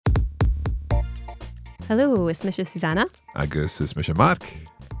Hello, it's Misha Susanna. Agus is Misha Mark.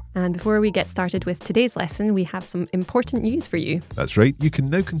 And before we get started with today's lesson, we have some important news for you. That's right, you can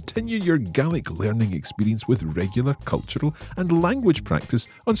now continue your Gaelic learning experience with regular cultural and language practice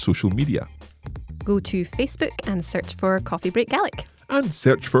on social media. Go to Facebook and search for Coffee Break Gaelic. And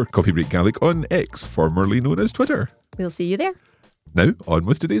search for Coffee Break Gaelic on X, formerly known as Twitter. We'll see you there. Now, on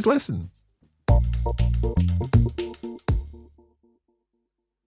with today's lesson.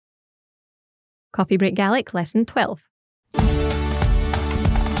 Coffee Break Gaelic, Lesson 12.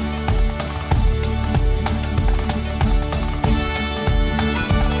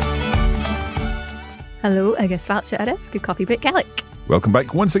 Hello, agus fáilte arif, go Coffee Break Gaelic. Welcome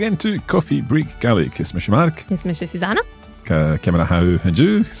back once again to Coffee Break Gaelic. It's Misha Mark. It's Misha Susanna. Cemana how and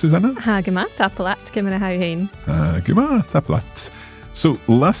you, Susanna? Ha gyma, tapalat, cymana how hain. Guma, tapalat. So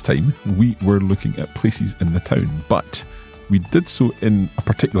last time we were looking at places in the town, but we did so in a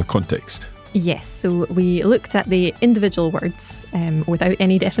particular context. Yes, so we looked at the individual words without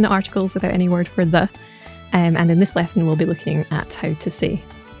any definite articles, without any word for the. And in this lesson, we'll be looking at how to say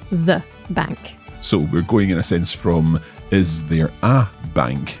the bank. So we're going in a sense from is there a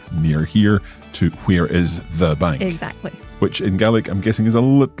bank near here to where is the bank? Exactly. Which in Gaelic, I'm guessing, is a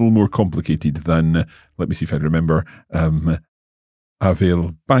little more complicated than, let me see if I remember,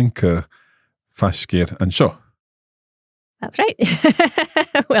 Avel Banca, Fashgir and Shaw. That's right.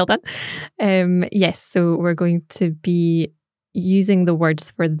 Well done. Yes, so we're going to be using the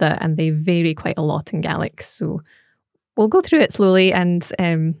words for the, and they vary quite a lot in Gaelic. So we'll go through it slowly and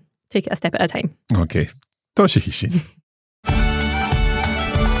take it a step at a time. Okay. Tá sé sin.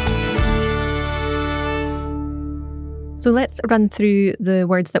 So let's run through the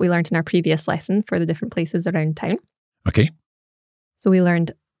words that we learned in our previous lesson for the different places around town. Okay. So we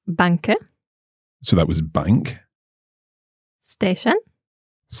learned banke. So that was bank. Station.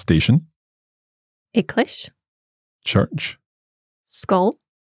 Station. Iklish. Church. Skull.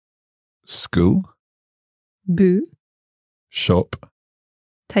 School. Bu. Shop.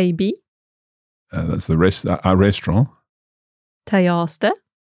 Taibi. That's the a restaurant. Tayasta.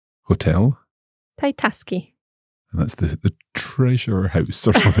 Hotel. Taitaski. And that's the treasure house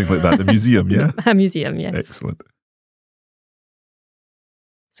or something like that. The museum, yeah? A museum, yes. Excellent.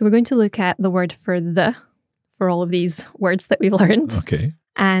 So we're going to look at the word for the for all of these words that we've learned. Okay.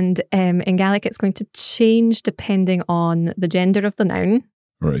 And in Gaelic, it's going to change depending on the gender of the noun.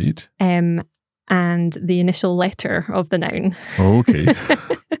 Right. And the initial letter of the noun. Okay.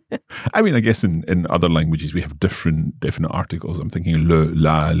 I mean, I guess in other languages we have different definite articles. I'm thinking le,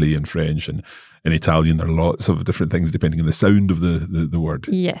 la, li in French, and in Italian there are lots of different things depending on the sound of the word.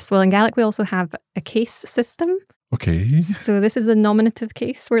 Yes. Well, in Gaelic we also have a case system. Okay. So this is the nominative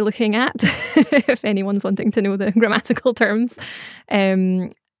case we're looking at, if anyone's wanting to know the grammatical terms.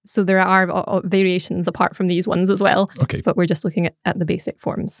 So there are variations apart from these ones as well. Okay. But we're just looking at the basic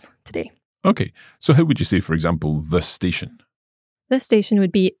forms today. Okay. So how would you say, for example, the station? The station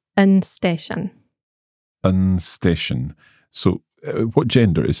would be an station. An station. So what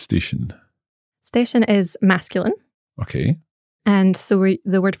gender is station? Station is masculine. Okay. And so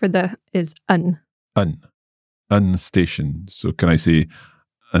the word for the is un. An station. So can I say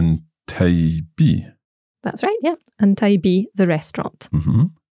an taibi? That's right, yeah. An taibi, the restaurant. Mm-hmm.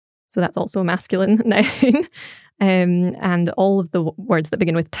 So that's also a masculine noun. And all of the words that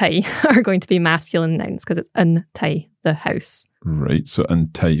begin with tai are going to be masculine nouns because it's an tai, the house. Right, so an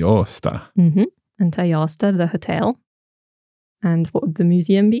taiosta. Mm-hmm. An taiosta, the hotel. And what would the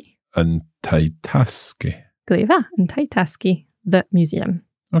museum be? An taitaske. Gleva, an taitaski, the museum.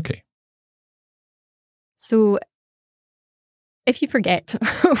 Okay. So if you forget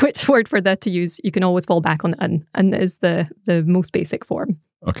which word for the to use, you can always fall back on an. An is the most basic form.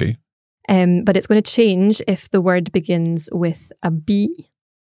 Okay. But it's going to change if the word begins with a B,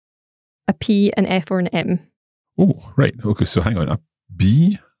 a P, an F, or an M. Oh, right. Okay, so hang on. A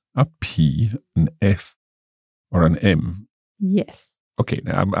B, a P, an F, or an M. Yes. Okay,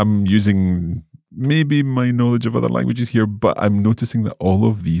 now I'm using maybe my knowledge of other languages here, but I'm noticing that all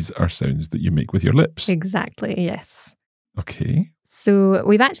of these are sounds that you make with your lips. Exactly, yes. Okay. So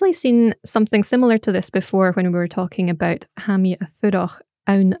we've actually seen something similar to this before when we were talking about Hami a Furach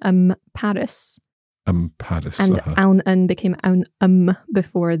aun Paris. Paris. And aun became aun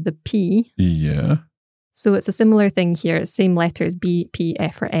before the P. Yeah. So it's a similar thing here. Same letters, B, P,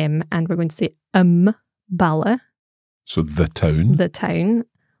 F, or M. And we're going to say Bala. So the town. The town.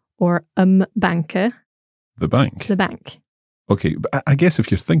 Or banka. The bank. The bank. Okay, but I guess if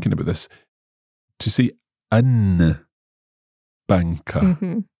you're thinking about this, to say an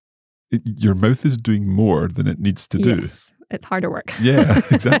banka, your mouth is doing more than it needs to do. Yes, it's harder work. Yeah,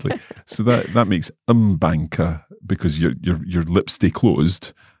 exactly. So that makes banka because your lips stay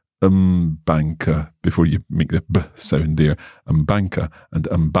closed. Banka before you make the b sound there. Banka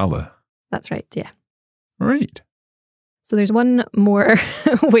and bala. That's right, yeah. Right. So there's one more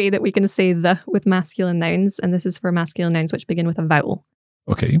way that we can say the with masculine nouns, and this is for masculine nouns which begin with a vowel.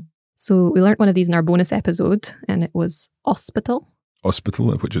 Okay. So we learnt one of these in our bonus episode, and it was hospital.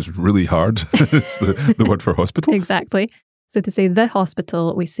 Hospital, which is really hard. It's the word for hospital. Exactly. So to say the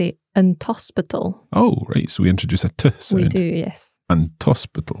hospital, we say hospital. Oh, right. So we introduce a t sound. We do, yes.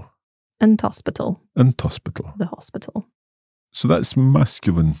 Hospital. Hospital. Hospital. The hospital. So that's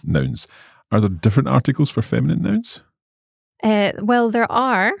masculine nouns. Are there different articles for feminine nouns? Well, there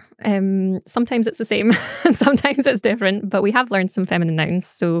are. Sometimes it's the same, sometimes it's different, but we have learned some feminine nouns.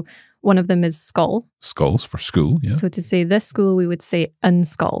 So one of them is skull. Skulls for school, yeah. So to say this school, we would say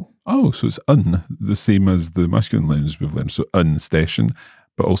unskull. Oh, so it's the same as the masculine nouns we've learned. So station,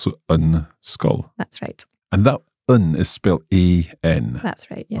 but also unskull. That's right. And that is spelled A-N.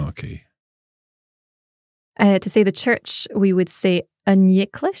 That's right, yeah. Okay. To say the church, we would say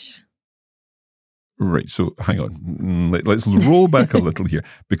unyeklish. Right, so hang on. Let's roll back a little here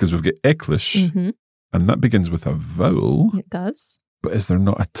because we've got eklish, and that begins with a vowel. It does. But is there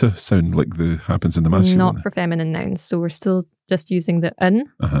not a t sound like happens in the masculine? Not for feminine nouns. So we're still just using the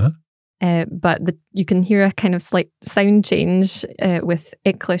Uh-huh. But you can hear a kind of slight sound change with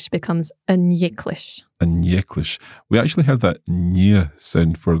eklish becomes unyeklish. Unyeklish. We actually heard that ny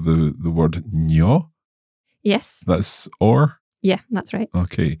sound for the word nyo. Yes. That's or? Yeah, that's right.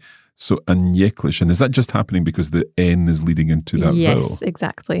 Okay. So unyeklish. And is that just happening because the N is leading into that vowel? Yes,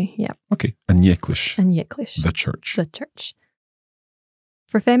 exactly. Yeah. Okay. Unyeklish. Unyeklish. The church. The church.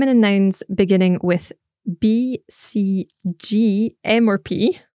 For feminine nouns beginning with B, C, G, M or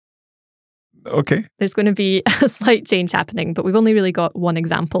P. Okay. There's going to be a slight change happening, but we've only really got one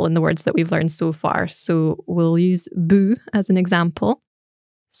example in the words that we've learned so far. So we'll use boo as an example.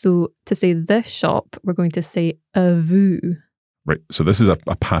 So to say the shop, we're going to say a vu. Right. So this is a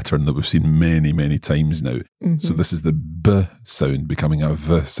pattern that we've seen many, many times now. Mm-hmm. So this is the b sound becoming a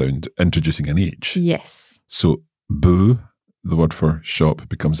v sound, introducing an H. Yes. So boo, the word for shop,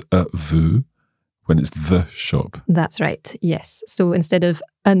 becomes a vu when it's the shop. That's right. Yes. So instead of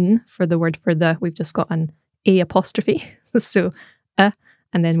for the word for the, we've just got an A apostrophe. So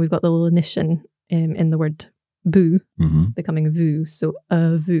and then we've got the little initial in the word boo becoming vu. So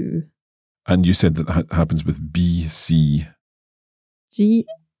a vu. And you said that happens with B, C, G,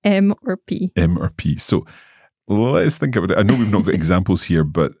 M or P. M or P. So let's think about it. I know we've not got examples here,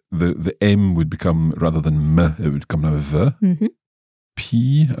 but the M would become, rather than M, it would become a V. Mm-hmm.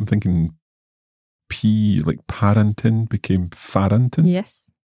 P, I'm thinking P, like parentin, became farentin. Yes.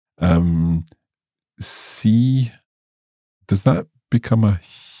 C, does that become a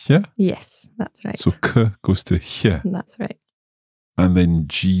H? Yes, that's right. So K goes to H. That's right. And then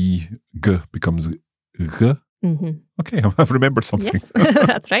G becomes G. Mm-hmm. Okay, I've remembered something. Yes,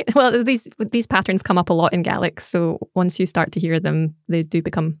 that's right. Well, these patterns come up a lot in Gaelic, so once you start to hear them, they do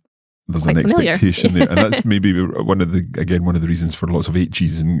become There's quite an familiar. expectation there, and that's maybe one of the reasons for lots of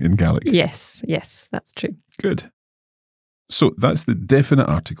H's in Gaelic. Yes, that's true. Good. So that's the definite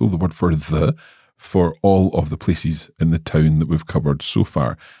article, the word for the, for all of the places in the town that we've covered so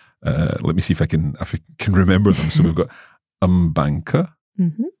far. Let me see if I can remember them. So we've got Banka,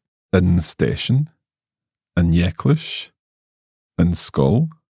 station, Unyeklish, Skull,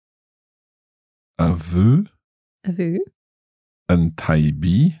 Avu,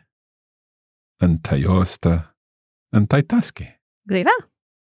 Taibi, Taiosta, Taitaske. Greva.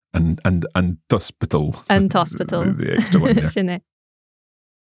 And hospital. And hospital. The extra one there.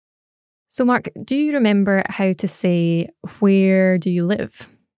 So Mark, do you remember how to say, where do you live?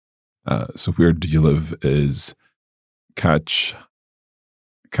 So where do you live is Cachavel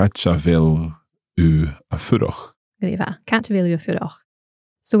u Afuroch. Greva. Cachavel u Afuroch.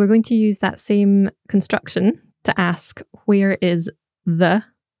 So we're going to use that same construction to ask, where is the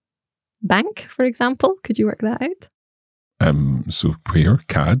bank, for example? Could you work that out? So where,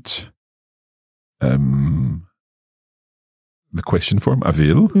 Kaj, the question form,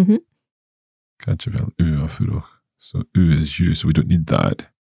 Avel. Cachavel u Afuroch. So u is you, so we don't need that.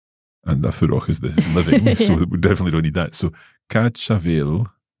 And Afuroch is the living, yeah. So we definitely don't need that. So Cachavel,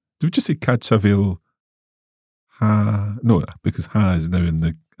 did we just say Cachavel ha? No, because ha is now in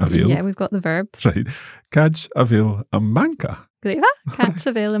the Avel. Yeah, we've got the verb. Right. Cachavel Banka. Greva.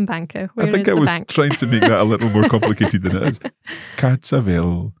 Cachavel and Banka. Where I think is I the was bank? Trying to make that a little more complicated than it is.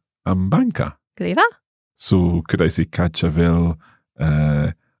 Cachavel Banka. Greva. So could I say Cachavel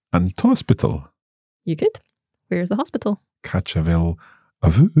An hospital. You could. Where's the hospital? Cachavel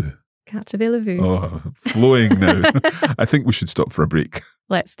avu. Cachavel avu. Oh, flowing now. I think we should stop for a break.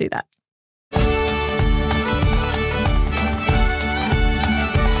 Let's do that.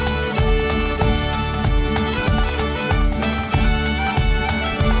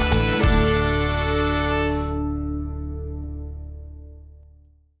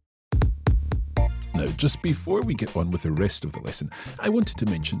 Now, just before we get on with the rest of the lesson, I wanted to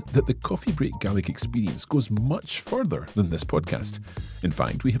mention that the Coffee Break Gaelic experience goes much further than this podcast. In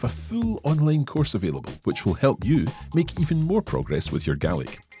fact, we have a full online course available which will help you make even more progress with your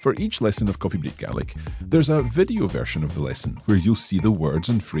Gaelic. For each lesson of Coffee Break Gaelic, there's a video version of the lesson where you'll see the words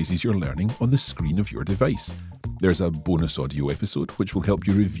and phrases you're learning on the screen of your device. There's a bonus audio episode which will help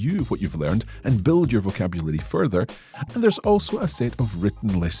you review what you've learned and build your vocabulary further. And there's also a set of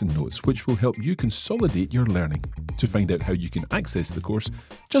written lesson notes which will help you consolidate your learning. To find out how you can access the course,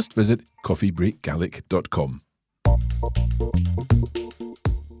 just visit coffeebreakgaelic.com.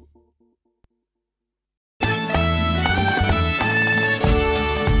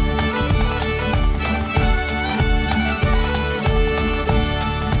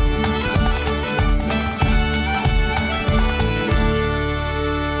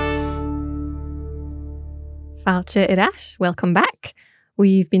 Fáilte Irash, welcome back.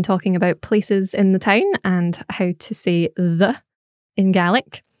 We've been talking about places in the town and how to say the in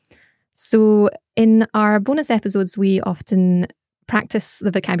Gaelic. So in our bonus episodes, we often practice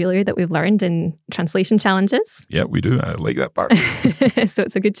the vocabulary that we've learned in translation challenges. Yeah, we do. I like that part. So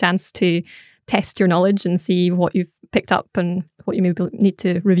it's a good chance to test your knowledge and see what you've picked up and what you maybe need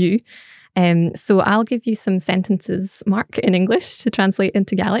to review. So I'll give you some sentences, Mark, in English to translate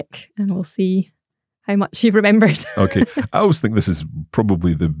into Gaelic, and we'll see how much you've remembered. Okay. I always think this is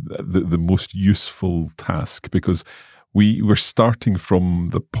probably the most useful task because we're starting from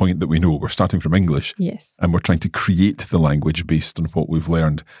the point that we know. We're starting from English. Yes. And we're trying to create the language based on what we've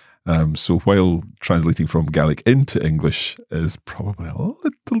learned. So while translating from Gaelic into English is probably a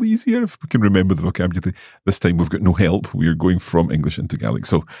little easier if we can remember the vocabulary. This time we've got no help. We're going from English into Gaelic.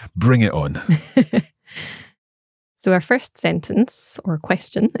 So bring it on. So our first sentence or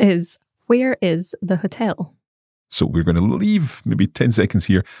question is, where is the hotel? So we're going to leave maybe 10 seconds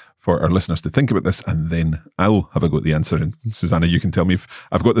here for our listeners to think about this, and then I'll have a go at the answer. And Susanna, you can tell me if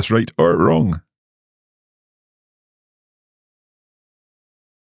I've got this right or wrong.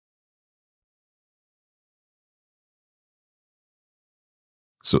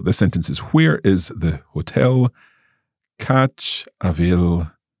 So this sentence is, where is the hotel? Catch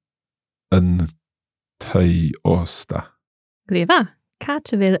Avil yn Taiosta. Greva,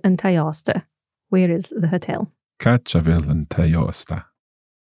 Cachavel and Taiosta. Where is the hotel? Catch Avil yn Taiosta.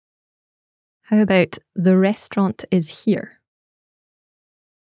 How about the restaurant is here?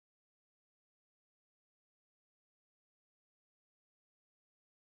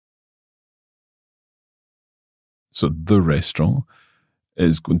 So the restaurant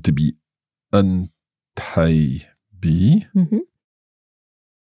is going to be yn Tai B,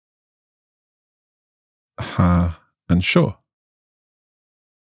 Ha and Shaw.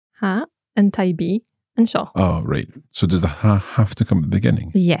 Ha and Taibi and Shaw. Oh, right. So does the ha have to come at the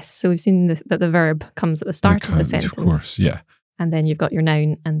beginning? Yes. So we've seen that the verb comes at the start of the sentence. Of course, yeah. And then you've got your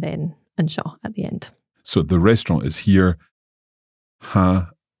noun and then and Shaw at the end. So the restaurant is here. Ha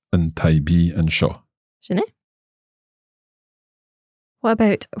and Taibi and Shaw. Shouldn't it? What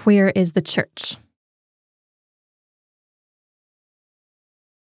about where is the church?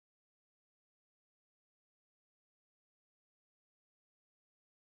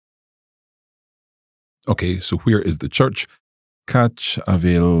 Okay, so where is the church? Catch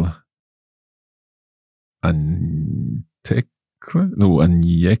Avil Antekle? No,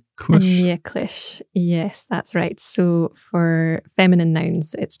 Anyeklish. Anyeklish. Yes, that's right. So for feminine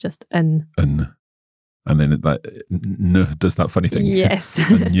nouns, it's just an. And then that n does that funny thing. Yes.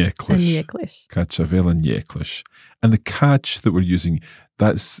 Anyeklish. Anyeklish. Catch Avil Anyeklish. And the catch that we're using,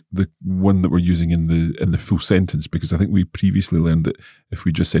 that's the one that we're using in the full sentence, because I think we previously learned that if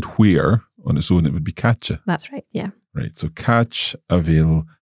we just said where on its own, it would be catcha. That's right, yeah. Right, so catch Avil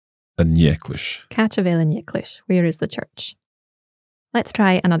Anyeklish. Catch Avil Anyeklish. Where is the church? Let's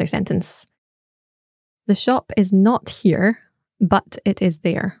try another sentence. The shop is not here, but it is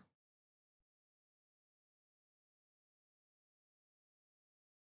there.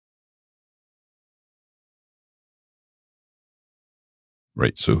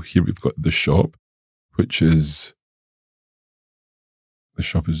 Right, so here we've got the shop, which is, the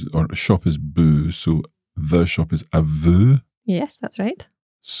shop is boo, so the shop is avu. Yes, that's right.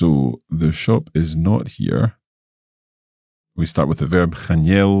 So the shop is not here, we start with the verb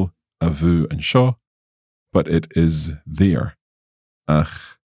chanel, avu, and sho, but it is there.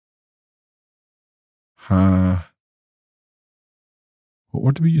 Ach, ha. What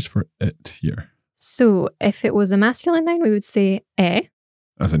word do we use for it here? So if it was a masculine noun, we would say e.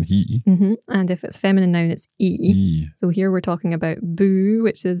 As in he. And if it's feminine noun, it's e. E. So here we're talking about boo,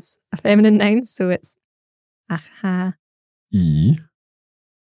 which is a feminine noun. So it's ach, ha. E.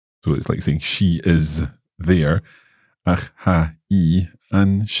 So it's like saying she is there. Ach, ha, e,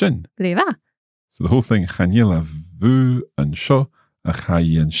 and shin. Greva. So the whole thing, chanel, avu, and sho, ach, ha,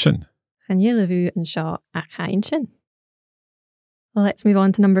 e, and shin. Chanel, avu, and sho, ach, ha, and shin. Let's move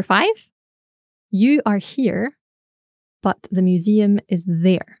on to number 5. You are here, but the museum is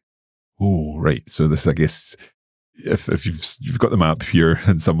there. Oh, right. So this, I guess, if you've got the map here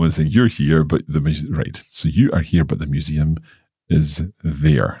and someone's saying you're here, but right. So you are here, but the museum is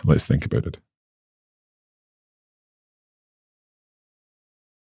there. Let's think about it.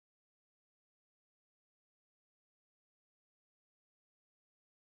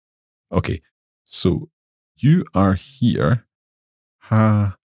 Okay. So you are here.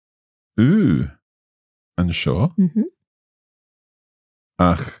 Ha, u, and sho.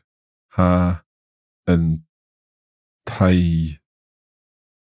 Ach, ha, and taitaski,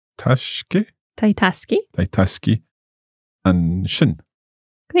 and shin.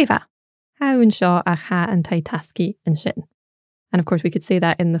 Greva. How and sho, ach, ha, and taitaski, and shin. And of course, we could say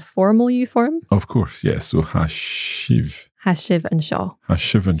that in the formal you form. Of course, yes. So hashiv. Hashiv and sho.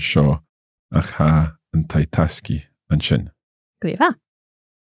 Hashiv and sho, ach, ha, and taitaski, and shin. Greva.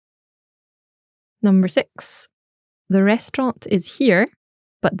 Number 6. The restaurant is here,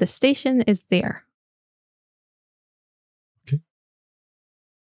 but the station is there. Okay.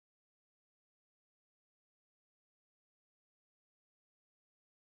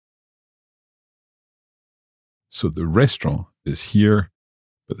 So the restaurant is here,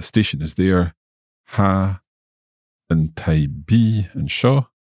 but the station is there. Ha, and tai bi, and sho,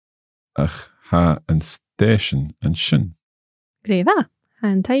 ach, ha, and station, and shin. Greva.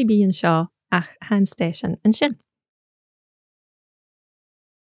 Han tai bi and sho, ach, han station, and shin.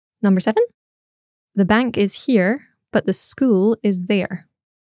 Number 7. The bank is here, but the school is there.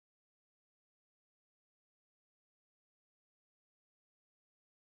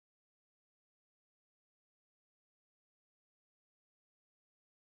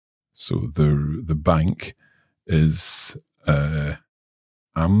 So the bank is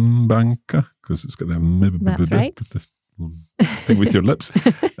ambanka, because it's got the That's right. thing with your lips.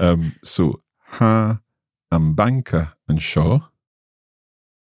 So ha, ambanka, and sho.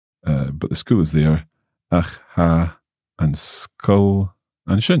 But the school is there. Ach, ha, and skull,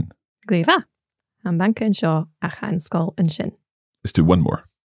 and shin. Greva. Han banka and sho, ach, han skull, and shin. Let's do one more.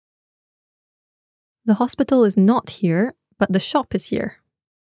 The hospital is not here, but the shop is here.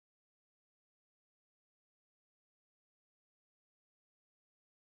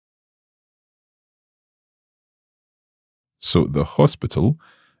 So the hospital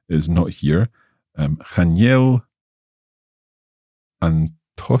is not here. Chanel and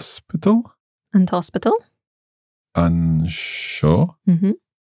hospital. And hospital. And sho.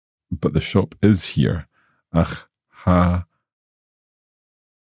 But the shop is here. Ach, ha,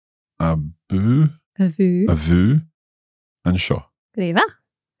 abu, Avu, and sho. Greva.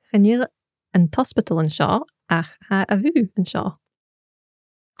 Chanel and hospital and sho, ach, ha, avu and sho.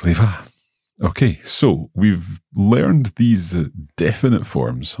 Greva. Okay, so we've learned these definite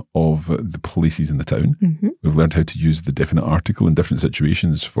forms of the places in the town. We've learned how to use the definite article in different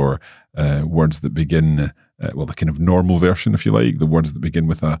situations for words that begin, the kind of normal version, if you like, the words that begin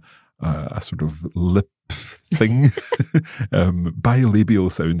with a sort of lip thing.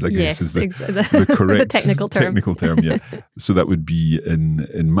 Bilabial sounds, I guess, is the correct the technical term. Yeah. So that would be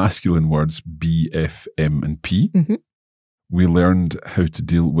in masculine words, B, F, M, and P. We learned how to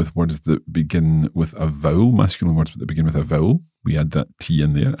deal with words that begin with a vowel, masculine words that begin with a vowel. We add that T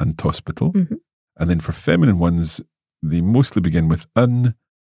in there, and hospital. And then for feminine ones, they mostly begin with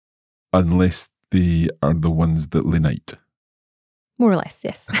unless they are the ones that lenite. More or less,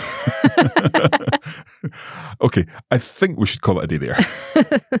 yes. Okay, I think we should call it a day there.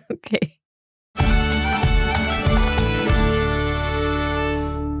 Okay.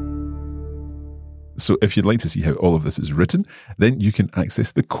 So if you'd like to see how all of this is written, then you can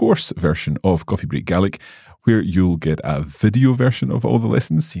access the course version of Coffee Break Gaelic, where you'll get a video version of all the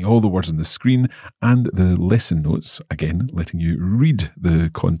lessons, see all the words on the screen, and the lesson notes, again, letting you read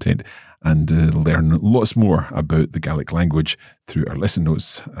the content and learn lots more about the Gaelic language through our lesson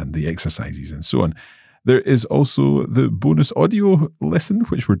notes and the exercises and so on. There is also the bonus audio lesson,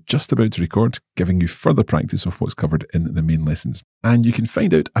 which we're just about to record, giving you further practice of what's covered in the main lessons. And you can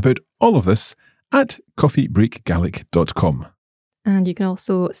find out about all of this at coffeebreakgaelic.com. And you can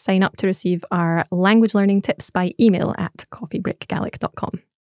also sign up to receive our language learning tips by email at coffeebreakgaelic.com.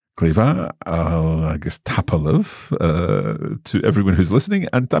 Gleva, agus tapaliv to everyone who's listening,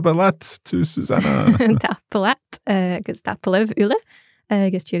 and tabalat to Susanna. Tapalat, agus tapaliv ule,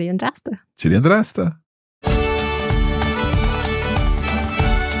 agus Chiri and Drasta. Chiri and Drasta.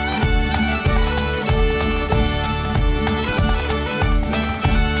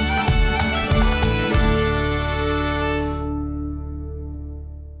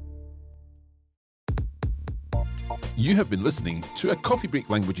 You have been listening to a Coffee Break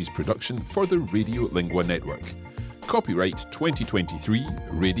Languages production for the Radio Lingua Network. Copyright 2023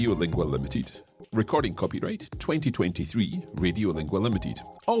 Radio Lingua Limited. Recording copyright 2023 Radio Lingua Limited.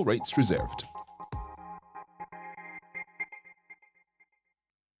 All rights reserved.